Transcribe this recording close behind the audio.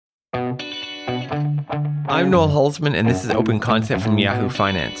I'm Noel Holzman, and this is Open Concept from Yahoo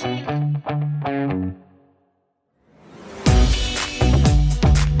Finance.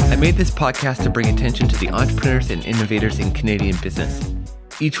 I made this podcast to bring attention to the entrepreneurs and innovators in Canadian business.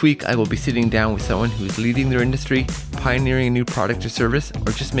 Each week, I will be sitting down with someone who is leading their industry, pioneering a new product or service,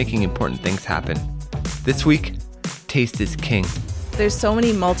 or just making important things happen. This week, taste is king. There's so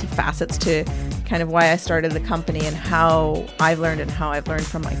many multifacets to kind of why I started the company and how I've learned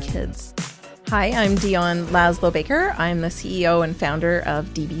from my kids. Hi, I'm Dion Laszlo Baker. I'm the CEO and founder of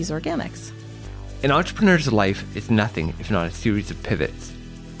DB's Organics. An entrepreneur's life is nothing if not a series of pivots.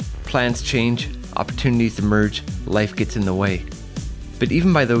 Plans change, opportunities emerge, life gets in the way. But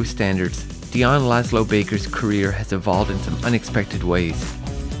even by those standards, Dion Laszlo Baker's career has evolved in some unexpected ways.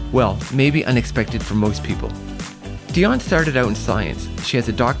 Well, maybe unexpected for most people. Dion started out in science. She has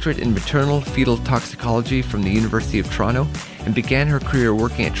a doctorate in maternal fetal toxicology from the University of Toronto and began her career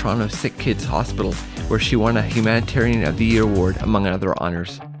working at Toronto Sick Kids Hospital, where she won a Humanitarian of the Year award, among other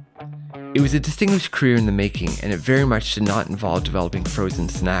honors. It was a distinguished career in the making, and it very much did not involve developing frozen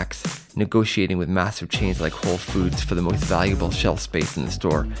snacks, negotiating with massive chains like Whole Foods for the most valuable shelf space in the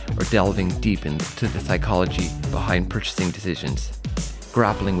store, or delving deep into the psychology behind purchasing decisions,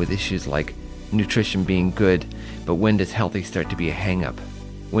 grappling with issues like nutrition being good, but when does healthy start to be a hang-up?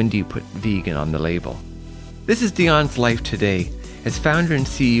 When do you put vegan on the label? This is Dion's life today. As founder and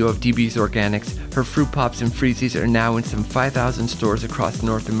CEO of DB's Organics, her fruit pops and freezies are now in some 5,000 stores across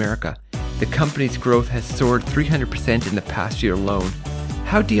North America. The company's growth has soared 300% in the past year alone.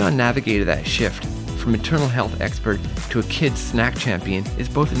 How Dion navigated that shift from maternal health expert to a kid's snack champion is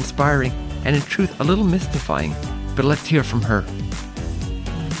both inspiring and in truth a little mystifying. But let's hear from her.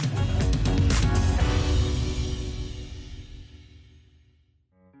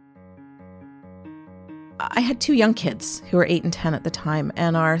 I had two young kids who were 8 and 10 at the time,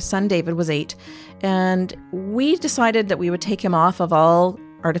 and our son David was 8, and we decided that we would take him off of all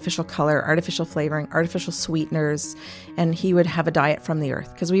artificial color, artificial flavoring, artificial sweeteners, and he would have a diet from the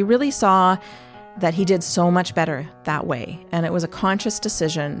earth, because we really saw that he did so much better that way, and it was a conscious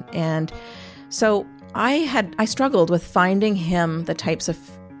decision. And so I struggled with finding him the types of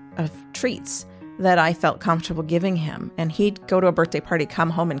treats that I felt comfortable giving him. And he'd go to a birthday party, come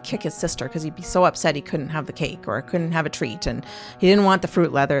home and kick his sister because he'd be so upset he couldn't have the cake or couldn't have a treat. And he didn't want the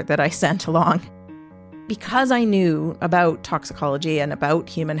fruit leather that I sent along. Because I knew about toxicology and about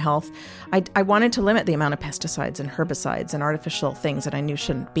human health, I wanted to limit the amount of pesticides and herbicides and artificial things that I knew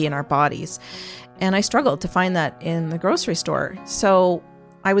shouldn't be in our bodies. And I struggled to find that in the grocery store. So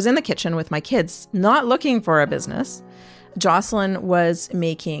I was in the kitchen with my kids, not looking for a business. Jocelyn was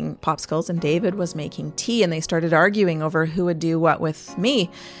making popsicles and David was making tea, and they started arguing over who would do what with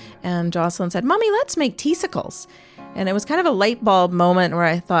me. And Jocelyn said, "Mommy, let's make teasicles." And it was kind of a light bulb moment where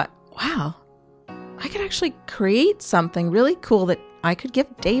I thought, wow, I could actually create something really cool that I could give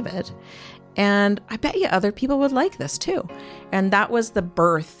David. And I bet you other people would like this too. And that was the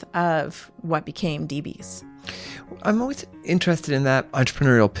birth of what became DB's. I'm always interested in that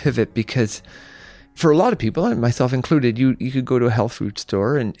entrepreneurial pivot because for a lot of people, and myself included, you could go to a health food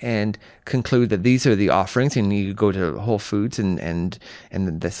store and conclude that these are the offerings, and you could go to Whole Foods and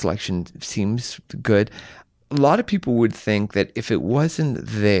the selection seems good. A lot of people would think that if it wasn't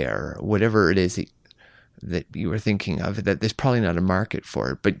there, whatever it is that you were thinking of, that there's probably not a market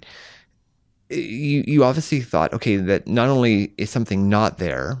for it. But you obviously thought, okay, that not only is something not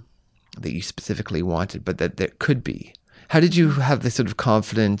there that you specifically wanted, but that there could be. How did you have the sort of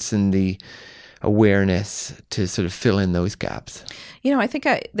confidence and the awareness to sort of fill in those gaps? I think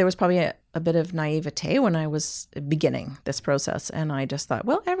there was probably a bit of naivete when I was beginning this process. And I just thought,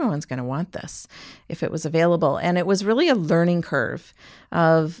 well, everyone's going to want this if it was available. And it was really a learning curve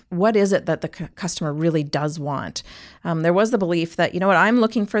of what is it that the customer really does want. There was the belief that, I'm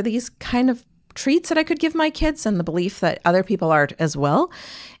looking for these kind of treats that I could give my kids, and the belief that other people are as well.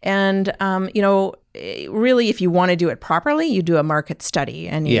 And, really, if you want to do it properly, you do a market study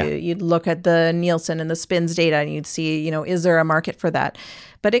and you'd look at the Nielsen and the SPINS data and you'd see, is there a market for that?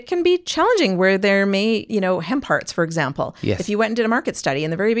 But it can be challenging where there may, hemp hearts, for example. Yes. If you went and did a market study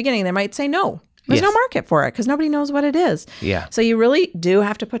in the very beginning, they might say no. There's no market for it because nobody knows what it is. Yeah. So you really do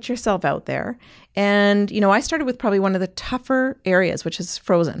have to put yourself out there. And, I started with probably one of the tougher areas, which is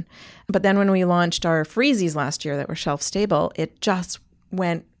frozen. But then when we launched our freezies last year that were shelf stable, it just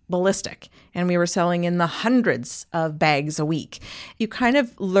went ballistic. And we were selling in the hundreds of bags a week. You kind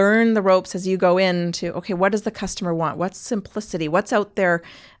of learn the ropes as you go into, okay, what does the customer want? What's simplicity? What's out there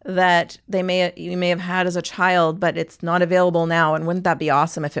that you may have had as a child, but it's not available now? And wouldn't that be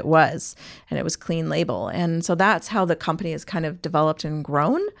awesome if it was? And it was clean label. And so that's how the company has kind of developed and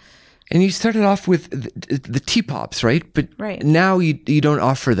grown. And you started off with the T-Pops, right? But Right. now you don't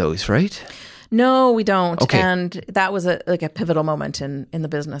offer those, right? No, we don't. Okay. And that was a pivotal moment in the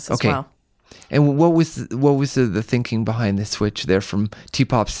business as well. And what was the thinking behind the switch there from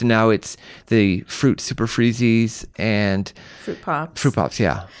T-Pops to now it's the Fruit Super Freezies and Fruit Pops. Fruit Pops,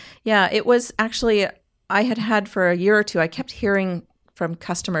 yeah. Yeah, it was actually, I had for a year or two, I kept hearing from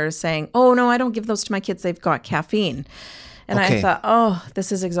customers saying, oh, no, I don't give those to my kids. They've got caffeine. And Okay. I thought, oh,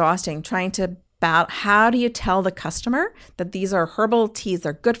 this is exhausting, trying to battle. How do you tell the customer that these are herbal teas?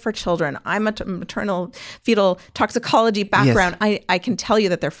 They're good for children. I'm a maternal fetal toxicology background. I can tell you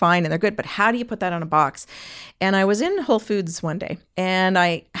that they're fine and they're good, but how do you put that on a box? And I was in Whole Foods one day and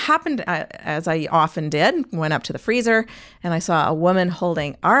I happened, as I often did, went up to the freezer and I saw a woman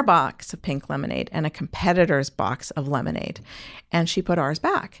holding our box of pink lemonade and a competitor's box of lemonade. And she put ours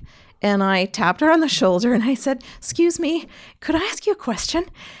back. And I tapped her on the shoulder and I said, excuse me, could I ask you a question?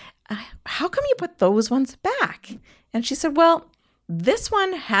 How come you put those ones back? And she said, well, this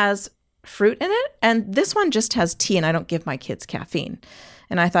one has fruit in it and this one just has tea and I don't give my kids caffeine.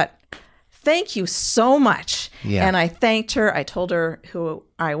 And I thought, thank you so much. Yeah. And I thanked her. I told her who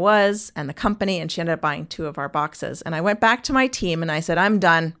I was and the company, and she ended up buying 2 of our boxes. And I went back to my team and I said, I'm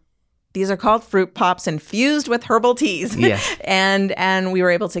done. These are called Fruit Pops infused with herbal teas. Yes. and we were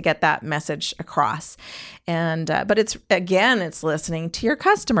able to get that message across. And but it's listening to your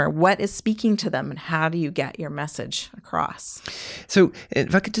customer. What is speaking to them and how do you get your message across? So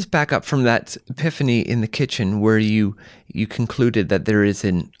if I could just back up from that epiphany in the kitchen where you concluded that there is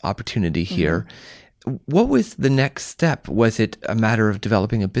an opportunity here. What was the next step? Was it a matter of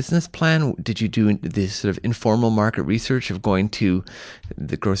developing a business plan? Did you do this sort of informal market research of going to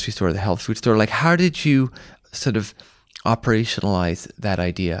the grocery store, the health food store? Like, how did you sort of operationalize that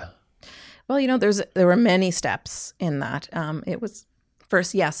idea? Well, there were many steps in that. It was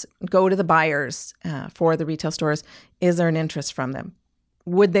first, yes, go to the buyers for the retail stores. Is there an interest from them?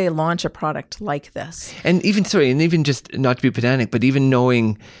 Would they launch a product like this? And even just not to be pedantic, but even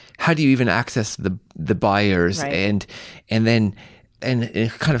knowing how do you even access the buyers, Right. and then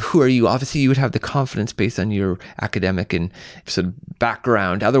kind of who are you? Obviously, you would have the confidence based on your academic and sort of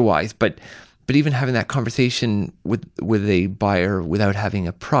background otherwise, but even having that conversation with a buyer without having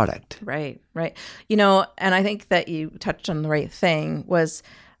a product. Right. And I think that you touched on the right thing was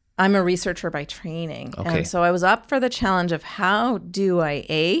I'm a researcher by training. Okay. And so I was up for the challenge of how do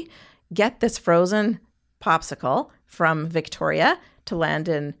I, get this frozen popsicle from Victoria to land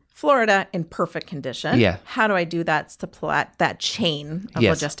in Florida in perfect condition? Yeah. How do I do that chain of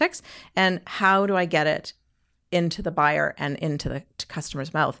Yes. logistics? And how do I get it into the buyer and into the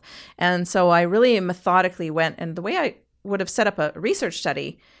customer's mouth? And so I really methodically went, and the way I would have set up a research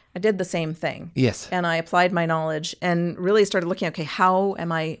study, I did the same thing. Yes. And I applied my knowledge and really started looking, okay, how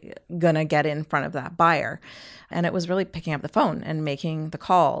am I going to get in front of that buyer? And it was really picking up the phone and making the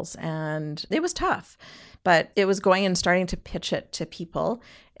calls. And it was tough, but it was going and starting to pitch it to people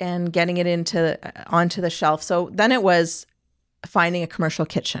and getting it onto the shelf. So then it was finding a commercial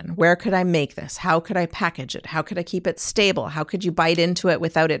kitchen. Where could I make this? How could I package it? How could I keep it stable? How could you bite into it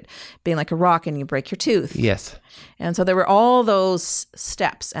without it being like a rock and you break your tooth? Yes. And so there were all those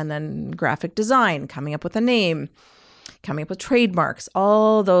steps, and then graphic design, coming up with a name, coming up with trademarks,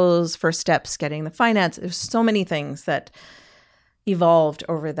 all those first steps, getting the finance. There's so many things that evolved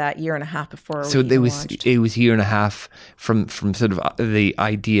over that year and a half before So we it was launched. a year and a half from sort of the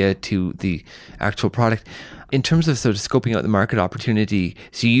idea to the actual product. In terms of sort of scoping out the market opportunity,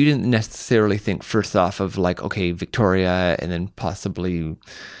 so you didn't necessarily think first off of like, okay, Victoria and then possibly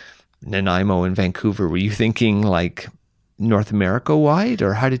Nanaimo and Vancouver. Were you thinking like North America wide,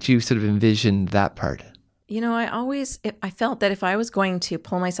 or how did you sort of envision that part? I felt that if I was going to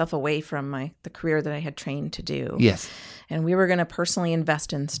pull myself away from the career that I had trained to do, Yes. and we were going to personally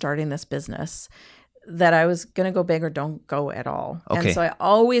invest in starting this business, that I was going to go big or don't go at all. Okay. And so I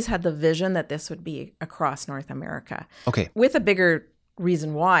always had the vision that this would be across North America, Okay. with a bigger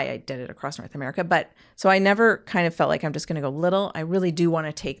reason why I did it across North America. But so I never kind of felt like I'm just going to go little. I really do want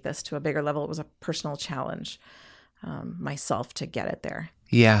to take this to a bigger level. It was a personal challenge myself to get it there.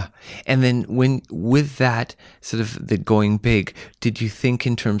 Yeah. And then with that sort of the going big, did you think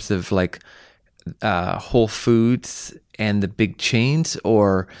in terms of like Whole Foods and the big chains,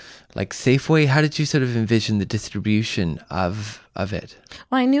 or like Safeway? How did you sort of envision the distribution of it?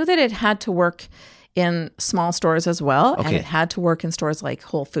 Well, I knew that it had to work in small stores as well. Okay. And it had to work in stores like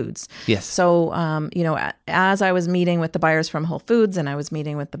Whole Foods. Yes. So, as I was meeting with the buyers from Whole Foods and I was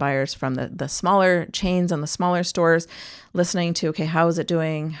meeting with the buyers from the smaller chains and the smaller stores, listening to, okay, how is it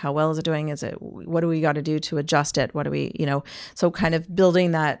doing? How well is it doing? What do we got to do to adjust it? What do we, so kind of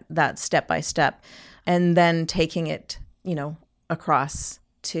building that step by step and then taking it, across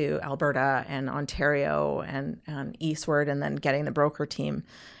to Alberta and Ontario and eastward, and then getting the broker team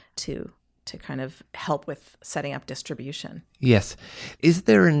to kind of help with setting up distribution. Yes. Is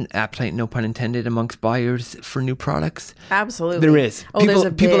there an appetite, no pun intended, amongst buyers for new products? Absolutely. There is. There's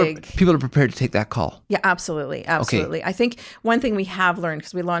a big... People are prepared to take that call. Yeah, absolutely. Absolutely. Okay. I think one thing we have learned,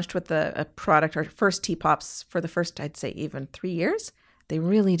 because we launched with a product, our first T-Pops for the first, I'd say even 3 years, they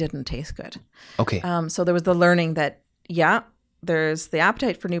really didn't taste good. Okay. So there was the learning that, there's the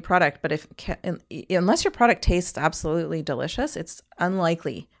appetite for new product, but unless your product tastes absolutely delicious, it's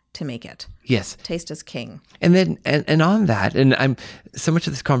unlikely to make it. Yes. Taste is king. And then, and on that, and so much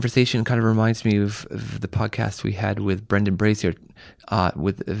of this conversation kind of reminds me of the podcast we had with Brendan Brazier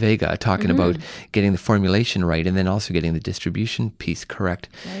with Vega, talking about getting the formulation right and then also getting the distribution piece correct.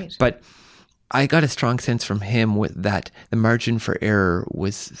 Right. But I got a strong sense from him with that the margin for error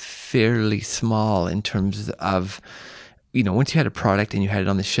was fairly small in terms of, once you had a product and you had it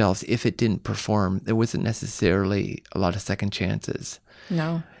on the shelves, if it didn't perform, there wasn't necessarily a lot of second chances.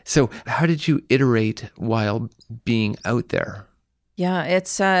 No. So how did you iterate while being out there? Yeah,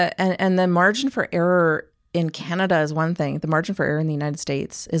 it's and the margin for error in Canada is one thing. The margin for error in the United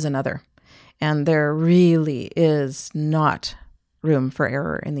States is another. And there really is not room for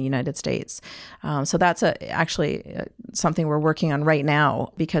error in the United States. So that's actually something we're working on right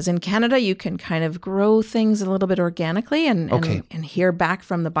now, because in Canada, you can kind of grow things a little bit organically and hear back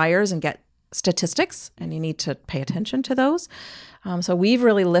from the buyers and get statistics, and you need to pay attention to those. So we've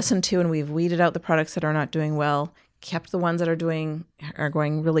really listened to and we've weeded out the products that are not doing well, kept the ones that are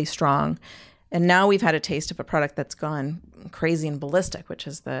going really strong. And now we've had a taste of a product that's gone crazy and ballistic, which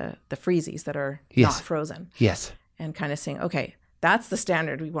is the freezies that are not frozen. Yes. And kind of saying, okay, that's the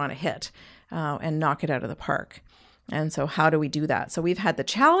standard we want to hit and knock it out of the park. And so how do we do that? So we've had the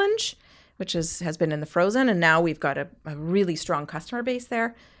challenge, which has been in the frozen, and now we've got a really strong customer base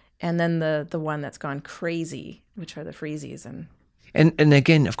there. And then the one that's gone crazy, which are the freezies. And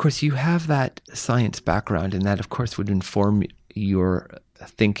again, of course, you have that science background, and that, of course, would inform your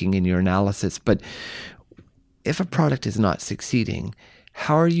thinking and your analysis. But if a product is not succeeding,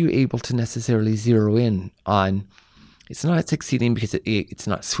 how are you able to necessarily zero in on it's not succeeding because it's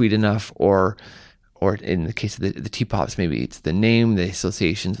not sweet enough, or in the case of the T-Pops, maybe it's the name, the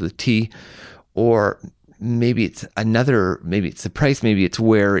associations with tea, or maybe it's maybe it's the price, maybe it's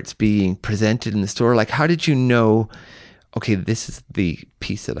where it's being presented in the store. Like, how did you know, okay, this is the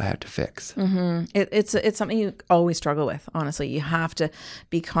piece that I have to fix? Mm-hmm. It's something you always struggle with, honestly. You have to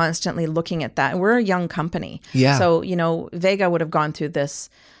be constantly looking at that. And we're a young company. Yeah. So, Vega would have gone through this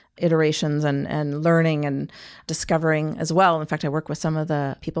iterations and learning and discovering as well. In fact, I work with some of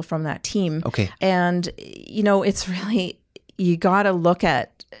the people from that team. Okay. And, it's really, you got to look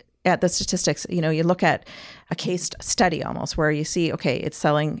at the statistics. You look at a case study almost, where you see, okay, it's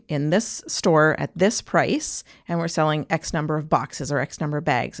selling in this store at this price, and we're selling X number of boxes or X number of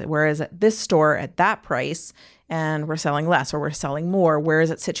bags. Whereas at this store at that price, and we're selling less or we're selling more. Where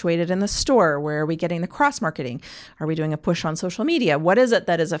is it situated in the store? Where are we getting the cross-marketing? Are we doing a push on social media? What is it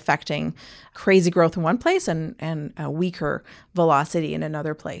that is affecting crazy growth in one place and a weaker velocity in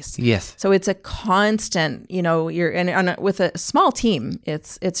another place? Yes. So it's a constant, with a small team,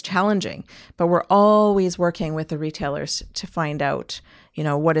 it's challenging, but we're always working with the retailers to find out,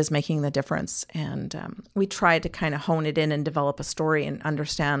 what is making the difference. And we try to kind of hone it in and develop a story and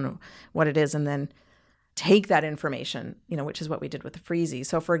understand what it is, and then take that information, which is what we did with the freezies.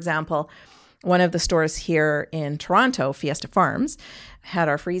 So, for example, one of the stores here in Toronto, Fiesta Farms, had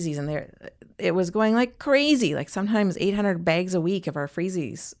our freezies, and it was going like crazy. Like sometimes 800 bags a week of our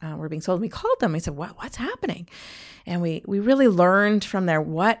freezies were being sold. We called them. We said, what's happening? And we really learned from there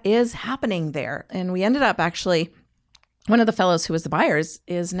what is happening there. And we ended up actually, one of the fellows who was the buyers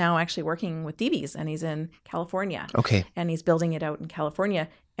is now actually working with DB's, and he's in California. Okay. And he's building it out in California.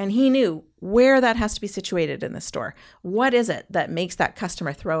 And he knew where that has to be situated in the store. What is it that makes that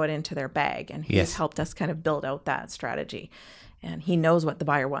customer throw it into their bag? And he's helped us kind of build out that strategy. And he knows what the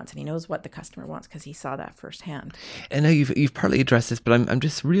buyer wants, and he knows what the customer wants, because he saw that firsthand. I know you've partly addressed this, but I'm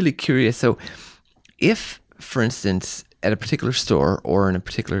just really curious. So if, for instance, at a particular store or in a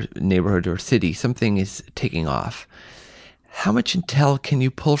particular neighborhood or city, something is taking off, how much intel can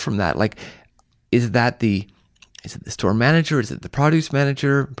you pull from that? Like, is that the is it the store manager? Is it the produce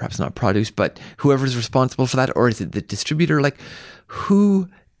manager? Perhaps not produce, but whoever's responsible for that, or is it the distributor? Like, who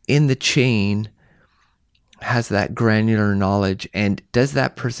in the chain has that granular knowledge, and does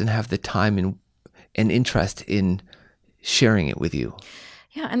that person have the time and interest in sharing it with you?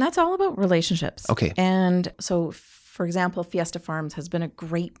 Yeah, and that's all about relationships. Okay. And so, for example, Fiesta Farms has been a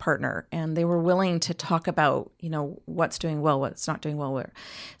great partner, and they were willing to talk about, what's doing well, what's not doing well.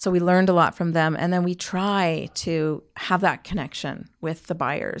 So we learned a lot from them, and then we try to have that connection with the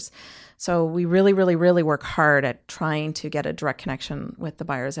buyers. So we really, really, really work hard at trying to get a direct connection with the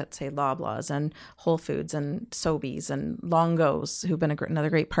buyers at, say, Loblaws and Whole Foods and Sobeys and Longo's, who've been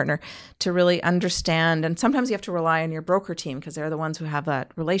another great partner, to really understand. And sometimes you have to rely on your broker team because they're the ones who have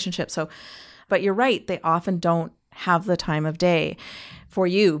that relationship. So, but you're right, they often don't have the time of day for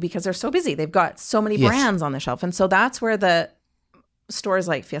you because they're so busy. They've got so many brands on the shelf. And so that's where the stores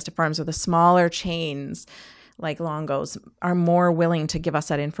like Fiesta Farms or the smaller chains like Longo's are more willing to give us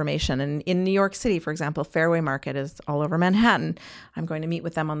that information. And in New York City, for example, Fairway Market is all over Manhattan. I'm going to meet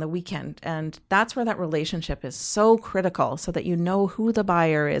with them on the weekend. And that's where that relationship is so critical, so that you know who the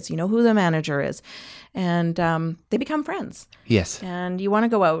buyer is, you know who the manager is, and they become friends. Yes. And you want to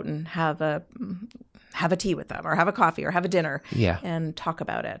go out and have a tea with them or have a coffee or have a dinner and talk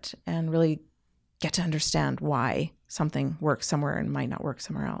about it and really get to understand why something works somewhere and might not work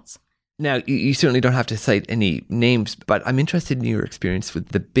somewhere else. Now, you certainly don't have to cite any names, but I'm interested in your experience with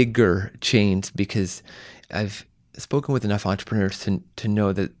the bigger chains, because I've spoken with enough entrepreneurs to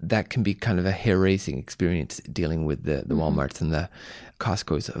know that can be kind of a hair-raising experience dealing with the Walmarts and the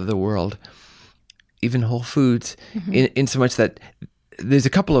Costcos of the world, even Whole Foods, in so much that there's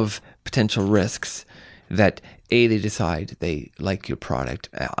a couple of potential risks that, A, they decide they like your product,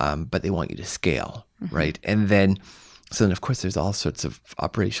 but they want you to scale, right? And then, so then, of course, there's all sorts of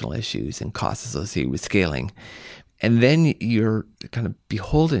operational issues and costs associated with scaling. And then you're kind of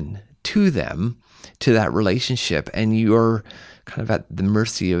beholden to them, to that relationship, and you're kind of at the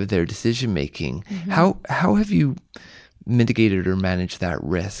mercy of their decision-making. How have you mitigated or managed that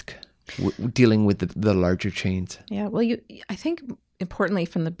risk dealing with the larger chains? Yeah, well, I think importantly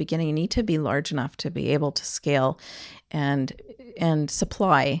from the beginning, you need to be large enough to be able to scale and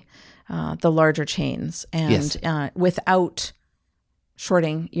supply the larger chains and without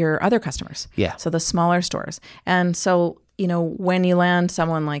shorting your other customers. Yeah. So the smaller stores. And so, when you land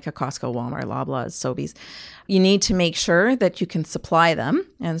someone like a Costco, Walmart, Loblaws, Sobeys, you need to make sure that you can supply them.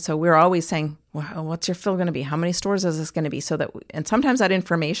 And so we're always saying, well, what's your fill going to be? How many stores is this going to be? So that, and sometimes that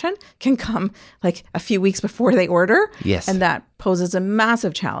information can come like a few weeks before they order. Yes. And that poses a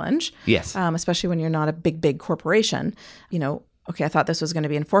massive challenge. Yes. Especially when you're not a big corporation, okay, I thought this was going to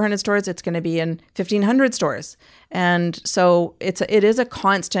be in 400 stores. It's going to be in 1,500 stores. And so it is a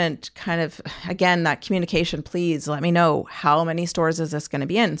constant kind of, again, that communication, please let me know how many stores is this going to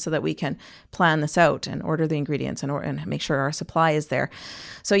be in so that we can plan this out and order the ingredients and make sure our supply is there.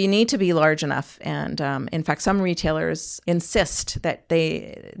 So you need to be large enough. And in fact, some retailers insist that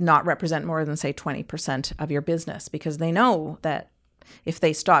they not represent more than, say, 20% of your business because they know that if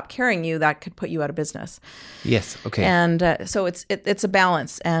they stop carrying you, that could put you out of business. Yes. Okay. And so it's a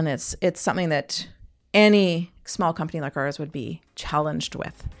balance, and it's something that any small company like ours would be challenged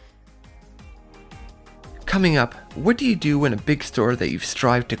with. Coming up, what do you do when a big store that you've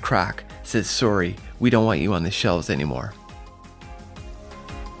strived to crack says, sorry, we don't want you on the shelves anymore?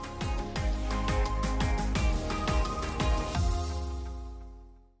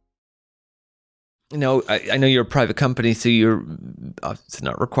 No, I know you're a private company, so you're obviously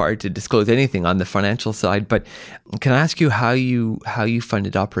not required to disclose anything on the financial side. But can I ask you how you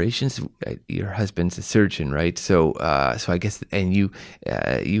funded operations? Your husband's a surgeon, right? So I guess, and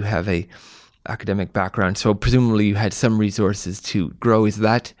you have a academic background, so presumably you had some resources to grow.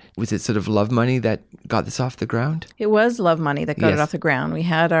 Was it sort of love money that got this off the ground? It was love money that got it off the ground. We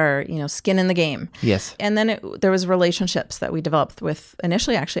had our skin in the game. Yes. And then there was relationships that we developed with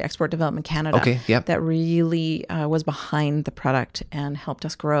initially actually Export Development Canada. Okay. Yep. That really was behind the product and helped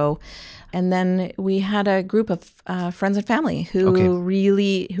us grow. And then we had a group of friends and family who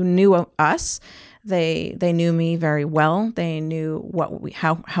knew us. They knew me very well. They knew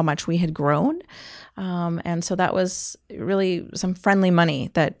how much we had grown. And so that was really some friendly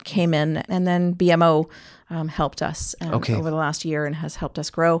money that came in. And then BMO helped us over the last year and has helped us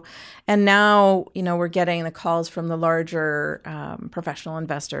grow. And now, we're getting the calls from the larger professional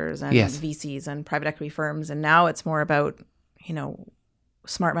investors and VCs and private equity firms. And now it's more about,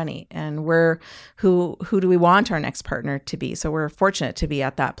 smart money, and who do we want our next partner to be? So we're fortunate to be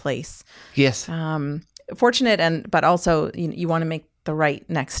at that place. Yes. Fortunate, but also you want to make the right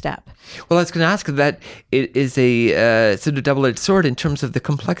next step. Well, I was going to ask that it is a sort of double-edged sword in terms of the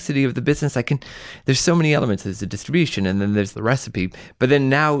complexity of the business. There's so many elements. There's the distribution, and then there's the recipe. But then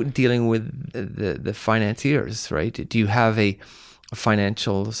now dealing with the financiers, right? Do you have a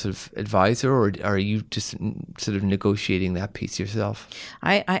financial sort of advisor, or are you just sort of negotiating that piece yourself?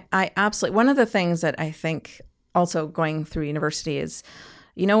 I absolutely. One of the things that I think also going through university is,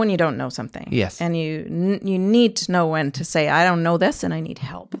 when you don't know something. Yes. And you need to know when to say, I don't know this and I need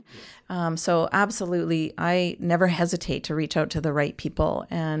help. So absolutely, I never hesitate to reach out to the right people.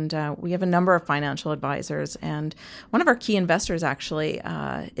 And we have a number of financial advisors. And one of our key investors actually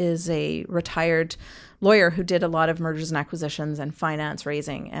is a retired lawyer who did a lot of mergers and acquisitions and finance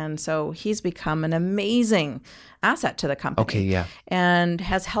raising. And so he's become an amazing asset to the company. Okay, yeah. And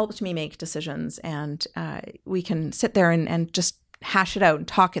has helped me make decisions. And we can sit there and just hash it out and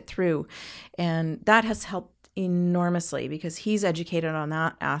talk it through. And that has helped enormously because he's educated on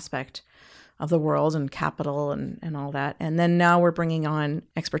that aspect of the world and capital and all that. And then now we're bringing on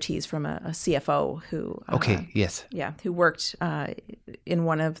expertise from a CFO who who worked in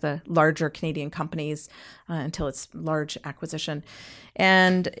one of the larger Canadian companies until its large acquisition.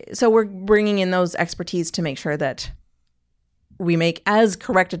 And so we're bringing in those expertise to make sure that we make as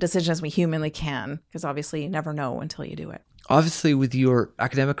correct a decision as we humanly can, because obviously you never know until you do it. Obviously, with your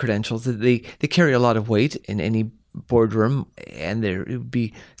academic credentials, they carry a lot of weight in any boardroom, and it would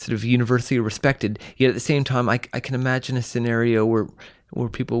be sort of universally respected. Yet at the same time, I can imagine a scenario where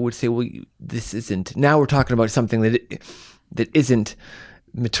people would say, well, this isn't. Now we're talking about something that isn't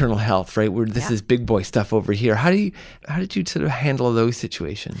maternal health, right? Where this is big boy stuff over here. How did you sort of handle those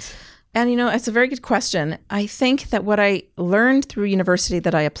situations? And, it's a very good question. I think that what I learned through university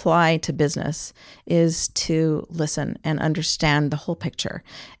that I apply to business is to listen and understand the whole picture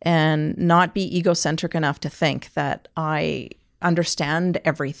and not be egocentric enough to think that I understand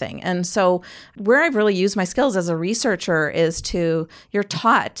everything. And so where I've really used my skills as a researcher is you're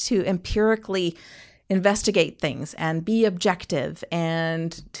taught to empirically investigate things and be objective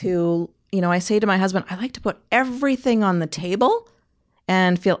and to, I say to my husband, I like to put everything on the table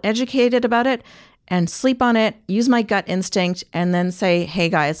and feel educated about it and sleep on it, use my gut instinct, and then say, hey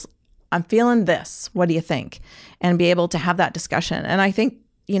guys, I'm feeling this. What do you think? And be able to have that discussion. And I think,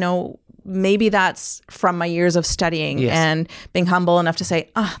 maybe that's from my years of studying and being humble enough to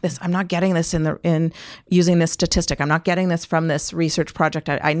say, I'm not getting this in using this statistic. I'm not getting this from this research project.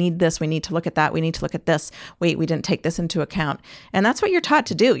 I need this. We need to look at that. We need to look at this. Wait, we didn't take this into account. And that's what you're taught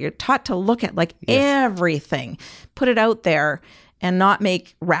to do. You're taught to look at everything, put it out there, and not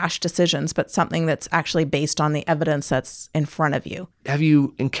make rash decisions, but something that's actually based on the evidence that's in front of you. Have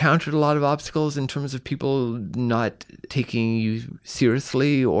you encountered a lot of obstacles in terms of people not taking you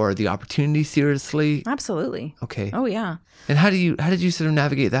seriously or the opportunity seriously? Absolutely. Okay. Oh, yeah. And how did you sort of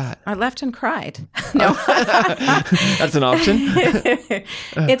navigate that? I left and cried. No. That's an option?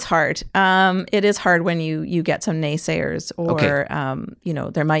 It's hard. It is hard when you get some naysayers or,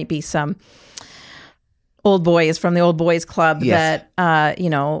 there might be some old boys from the old boys club that,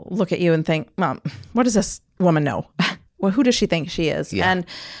 look at you and think, well, what does this woman know? Well, who does she think she is? Yeah. And,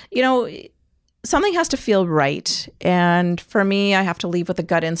 something has to feel right. And for me, I have to leave with a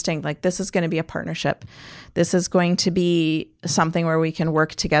gut instinct. Like, this is going to be a partnership. This is going to be something where we can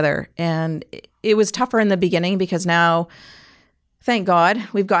work together. And it was tougher in the beginning because now, thank God,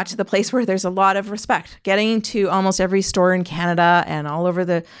 we've got to the place where there's a lot of respect. Getting to almost every store in Canada and all over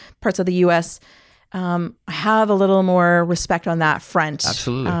the parts of the U.S., I have a little more respect on that front.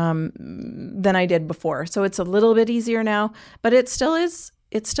 Absolutely. Than I did before. So it's a little bit easier now, but it still is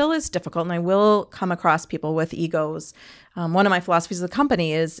difficult. And I will come across people with egos. One of my philosophies of the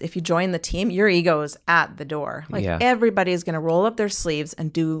company is if you join the team, your ego is at the door. Everybody is going to roll up their sleeves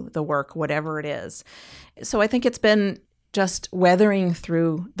and do the work, whatever it is. So I think it's been just weathering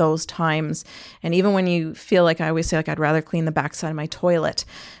through those times. And even when you feel like, I always say, I'd rather clean the backside of my toilet,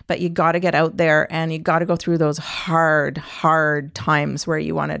 but you got to get out there and you got to go through those hard times where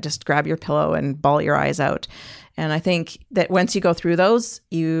you want to just grab your pillow and bawl your eyes out. And I think that once you go through those,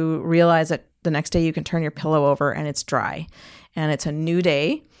 you realize that the next day you can turn your pillow over and it's dry and it's a new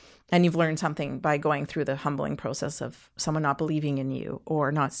day. And you've learned something by going through the humbling process of someone not believing in you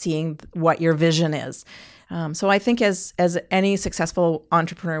or not seeing what your vision is. So I think as any successful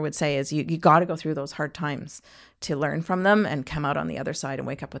entrepreneur would say is you got to go through those hard times to learn from them and come out on the other side and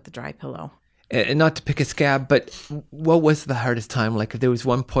wake up with the dry pillow. And not to pick a scab, but what was the hardest time? Like if there was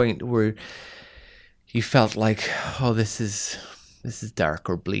one point where you felt like, oh, this is dark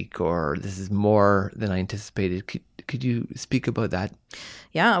or bleak or this is more than I anticipated. Could you speak about that?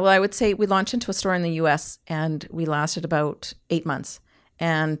 Yeah, well, I would say we launched into a store in the US and we lasted about 8 months.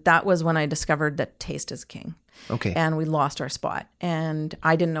 And that was when I discovered that taste is king. Okay. And we lost our spot. And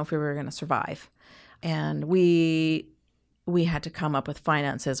I didn't know if we were going to survive. And we had to come up with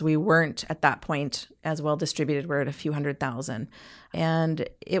finances. We weren't at that point as well distributed. We're at a few $100,000. And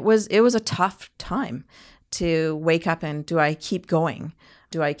it was a tough time to wake up and, do I keep going?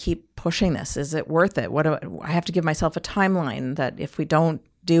 Do I keep pushing this? Is it worth it? I have to give myself a timeline that if we don't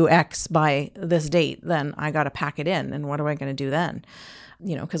do X by this date, then I got to pack it in. And what am I going to do then?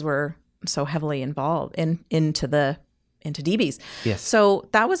 Because we're so heavily involved into DB's. Yes. So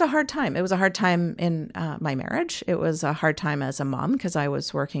that was a hard time. It was a hard time in my marriage. It was a hard time as a mom because I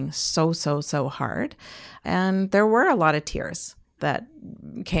was working so hard. And there were a lot of tears that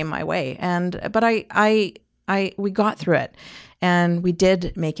came my way. But we got through it, and we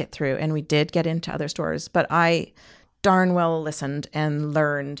did make it through, and we did get into other stores. But I darn well listened and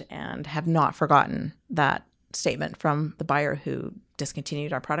learned and have not forgotten that statement from the buyer who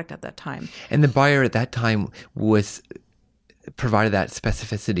discontinued our product at that time. And the buyer at that time provided that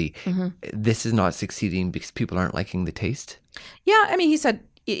specificity. Mm-hmm. This is not succeeding because people aren't liking the taste? Yeah, I mean, he said,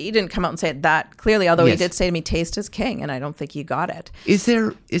 he didn't come out and say it that clearly, although He did say to me, taste is king, and I don't think you got it. Is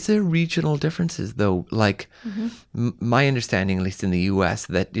there regional differences, though? Like, my understanding, at least in the U.S.,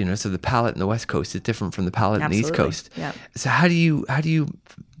 that, so the palate in the West Coast is different from the palate in the East Coast. Yeah. So how do you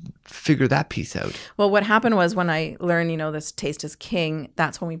figure that piece out? Well, what happened was when I learned, this taste is king,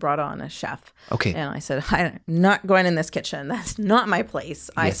 that's when we brought on a chef. Okay. And I said, I'm not going in this kitchen. That's not my place.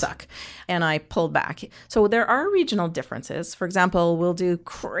 I suck. And I pulled back. So there are regional differences. For example, we'll do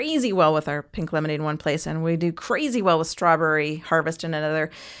crazy well with our pink lemonade in one place, and we do crazy well with strawberry harvest in another,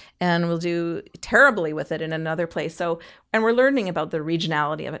 and we'll do terribly with it in another place. So, and we're learning about the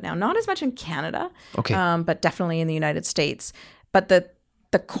regionality of it now. Not as much in Canada, but definitely in the United States. But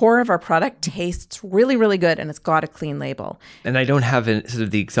the core of our product tastes really, really good, and it's got a clean label. And I don't have sort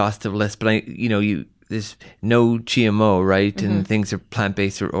of the exhaustive list, but there's no GMO, right? Mm-hmm. And things are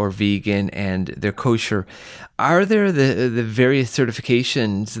plant-based or vegan, and they're kosher. Are there the various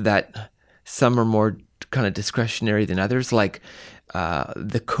certifications that some are more kind of discretionary than others? Like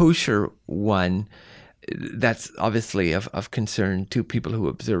the kosher one, that's obviously of concern to people who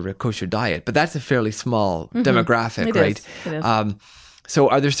observe a kosher diet, but that's a fairly small demographic, right? It is. So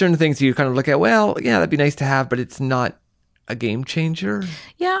are there certain things you kind of look at, well, yeah, that'd be nice to have, but it's not a game changer?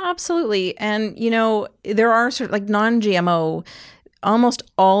 Yeah, absolutely. And, there are sort of like non-GMO, almost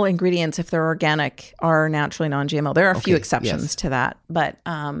all ingredients, if they're organic, are naturally non-GMO. There are a few exceptions to that. But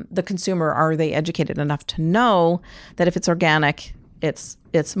the consumer, are they educated enough to know that if it's organic, it's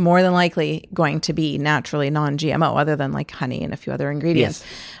more than likely going to be naturally non-GMO, other than like honey and a few other ingredients.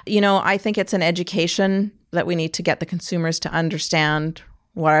 Yes. I think it's an education that we need to get the consumers to understand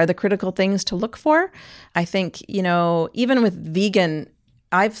what are the critical things to look for. I think, even with vegan,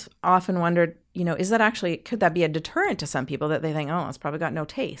 I've often wondered, is that actually, could that be a deterrent to some people that they think, oh, it's probably got no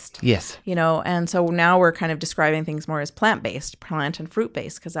taste? Yes. And so now we're kind of describing things more as plant-based, plant and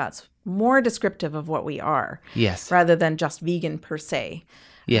fruit-based, because that's more descriptive of what we are. Yes. Rather than just vegan per se.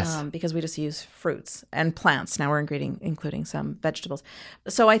 Yes. Because we just use fruits and plants. Now we're including some vegetables.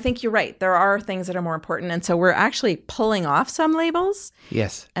 So I think you're right. There are things that are more important. And so we're actually pulling off some labels.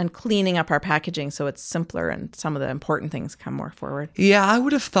 Yes. And cleaning up our packaging so it's simpler and some of the important things come more forward. Yeah, I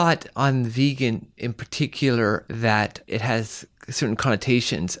would have thought on vegan in particular that it has certain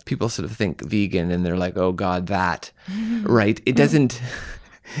connotations. People sort of think vegan and they're like, oh God, that, right? It doesn't...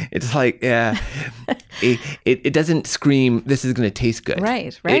 It's like, it doesn't scream, this is going to taste good.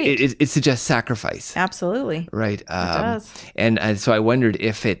 Right. It suggests sacrifice. Absolutely. Right. It does. And so I wondered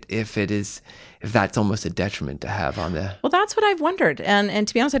if that's almost a detriment to have on the... Well, that's what I've wondered. And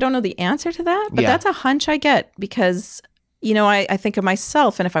to be honest, I don't know the answer to that, but that's a hunch I get because, I think of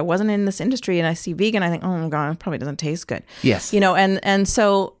myself, and if I wasn't in this industry and I see vegan, I think, oh God, it probably doesn't taste good. Yes.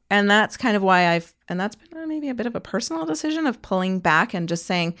 And that's kind of why that's been maybe a bit of a personal decision of pulling back and just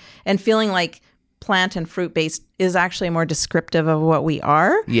saying, and feeling like plant and fruit based is actually more descriptive of what we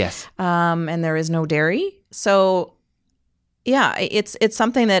are. Yes. And there is no dairy. So yeah, it's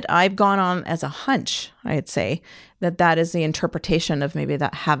something that I've gone on as a hunch, I'd say, that is the interpretation of maybe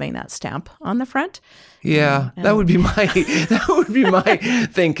that having that stamp on the front. Yeah, that would be my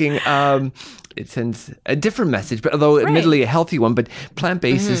thinking. It sends a different message, but although admittedly a healthy one, but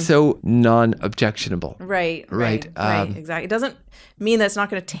plant-based is so non-objectionable. Right. Exactly. It doesn't mean that it's not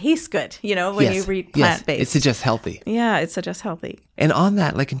going to taste good, when you read plant-based. Yes, it suggests healthy. Yeah, it suggests healthy. And on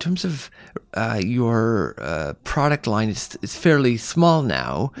that, like in terms of your product line, it's fairly small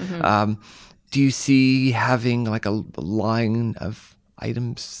now. do you see having like a line of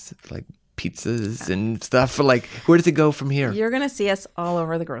items like pizzas and stuff? Like, where does it go from here? You're going to see us all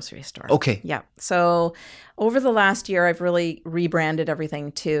over the grocery store. Okay. Yeah. So over the last year, I've really rebranded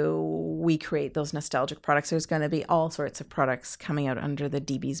everything to we create those nostalgic products. There's going to be all sorts of products coming out under the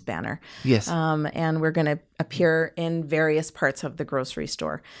DB's banner. Yes. And we're going to appear in various parts of the grocery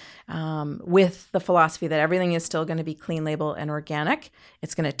store with the philosophy that everything is still going to be clean label and organic.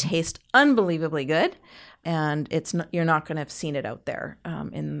 It's going to taste unbelievably good. And you're not going to have seen it out there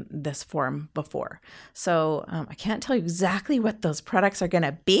in this form before. So I can't tell you exactly what those products are going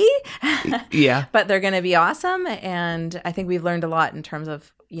to be. Yeah. But they're going to be awesome. And I think we've learned a lot in terms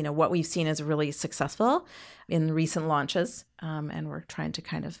of, what we've seen is really successful in recent launches. And we're trying to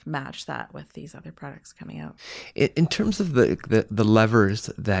kind of match that with these other products coming out. In terms of the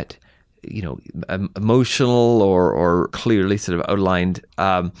levers that, emotional or clearly sort of outlined,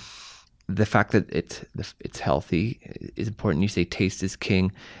 the fact that it's healthy is important. You say taste is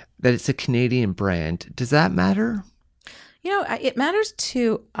king, that it's a Canadian brand. Does that matter? It matters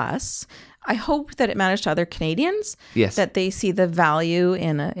to us. I hope that it matters to other Canadians. Yes. That they see the value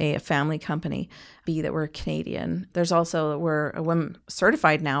in a family company, that we're Canadian. There's also, we're a woman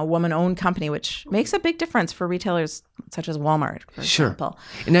certified now, woman-owned company, which makes a big difference for retailers such as Walmart, for example.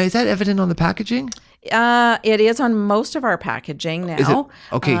 Now, is that evident on the packaging? It is on most of our packaging now. Is it?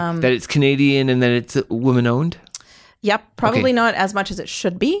 Okay, that it's Canadian and that it's woman-owned? Yep, probably not as much as it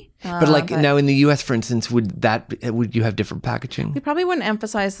should be. But now in the US, for instance, would you have different packaging? We probably wouldn't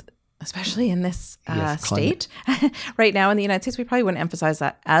emphasize, especially in this state right now in the United States, we probably wouldn't emphasize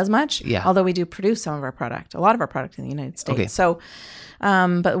that as much. Yeah. Although we do produce a lot of our product in the United States. Okay. So,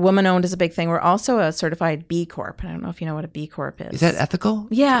 but woman-owned is a big thing. We're also a certified B Corp. I don't know if you know what a B Corp is. Is that ethical?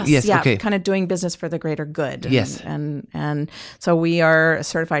 Yes. Yeah. Okay. Kind of doing business for the greater good. Yes. And so we are a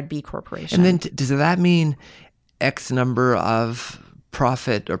certified B Corporation. And then does that mean X number of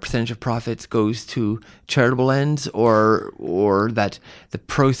profit or percentage of profits goes to charitable ends, or that the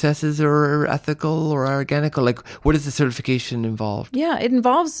processes are ethical or organic? Or like, what is the certification involved? Yeah, it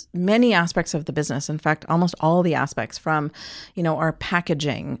involves many aspects of the business. In fact, almost all the aspects from, our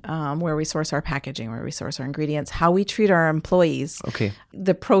packaging, where we source our packaging, where we source our ingredients, how we treat our employees, Okay,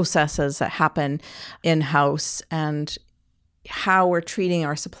 the processes that happen in-house, and how we're treating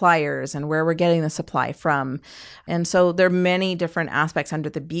our suppliers and where we're getting the supply from. And so there are many different aspects under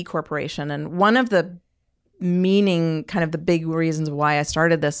the B Corporation. And one of the kind of the big reasons why I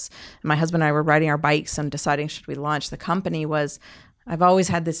started this, my husband and I were riding our bikes and deciding should we launch the company, was I've always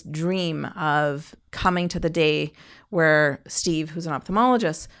had this dream of coming to the day where Steve, who's an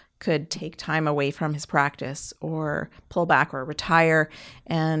ophthalmologist, could take time away from his practice or pull back or retire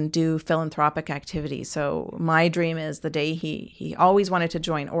and do philanthropic activities. So my dream is the day he always wanted to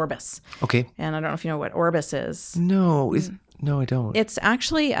join Orbis. Okay. And I don't know if you know what Orbis is. No, no, I don't. It's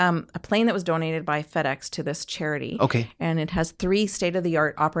actually a plane that was donated by FedEx to this charity. Okay. And it has 3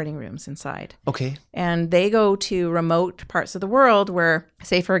 state-of-the-art operating rooms inside. Okay. And they go to remote parts of the world where,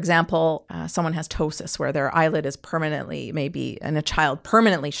 say, for example, someone has ptosis, where their eyelid is permanently, maybe in a child,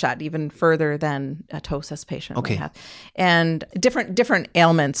 permanently shut, even further than a ptosis patient Okay. would have. And different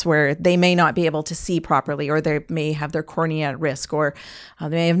ailments where they may not be able to see properly, or they may have their cornea at risk, or they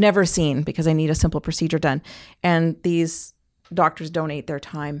may have never seen because they need a simple procedure done. And these doctors donate their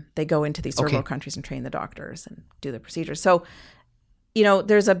time. They go into these third world countries and train the doctors and do the procedures. So,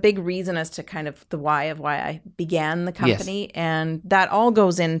 there's a big reason as to kind of the why I began the company. Yes. And that all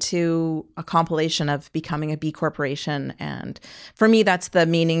goes into a compilation of becoming a B Corporation. And for me, that's the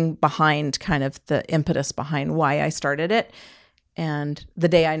meaning behind kind of the impetus behind why I started it. And the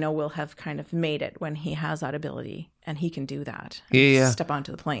day I know we'll have kind of made it when he has that ability and he can do that. Step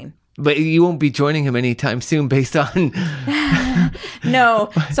onto the plane. But you won't be joining him anytime soon based on... No.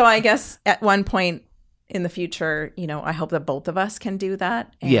 So I guess at one point in the future, I hope that both of us can do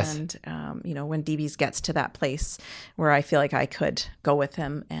that. And, yes. When DB's gets to that place where I feel like I could go with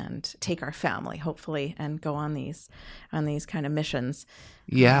him and take our family, hopefully, and go on these kind of missions.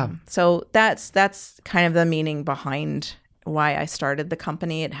 Yeah. So that's kind of the meaning behind why I started the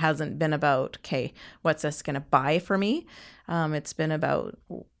company. It hasn't been about, okay, what's this going to buy for me? It's been about,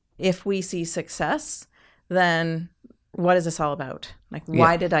 if we see success, then what is this all about? Like,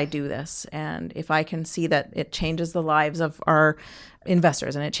 why did I do this? And if I can see that it changes the lives of our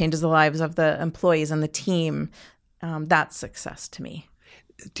investors and it changes the lives of the employees and the team, that's success to me.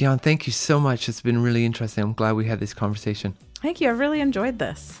 Dion, thank you so much. It's been really interesting. I'm glad we had this conversation. Thank you. I really enjoyed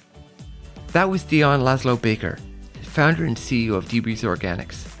this. That was Dion Laszlo Baker, founder and CEO of DB's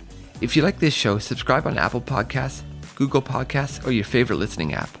Organics. If you like this show, subscribe on Apple Podcasts, Google Podcasts, or your favorite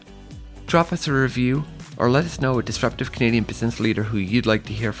listening app. drop us a review or let us know a disruptive Canadian business leader who you'd like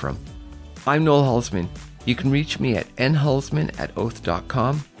to hear from. I'm Noel Hulsman. You can reach me at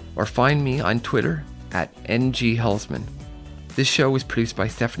nhulsman@oath.com or find me on Twitter at NGHulsman. This show was produced by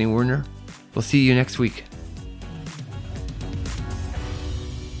Stephanie Werner. We'll see you next week.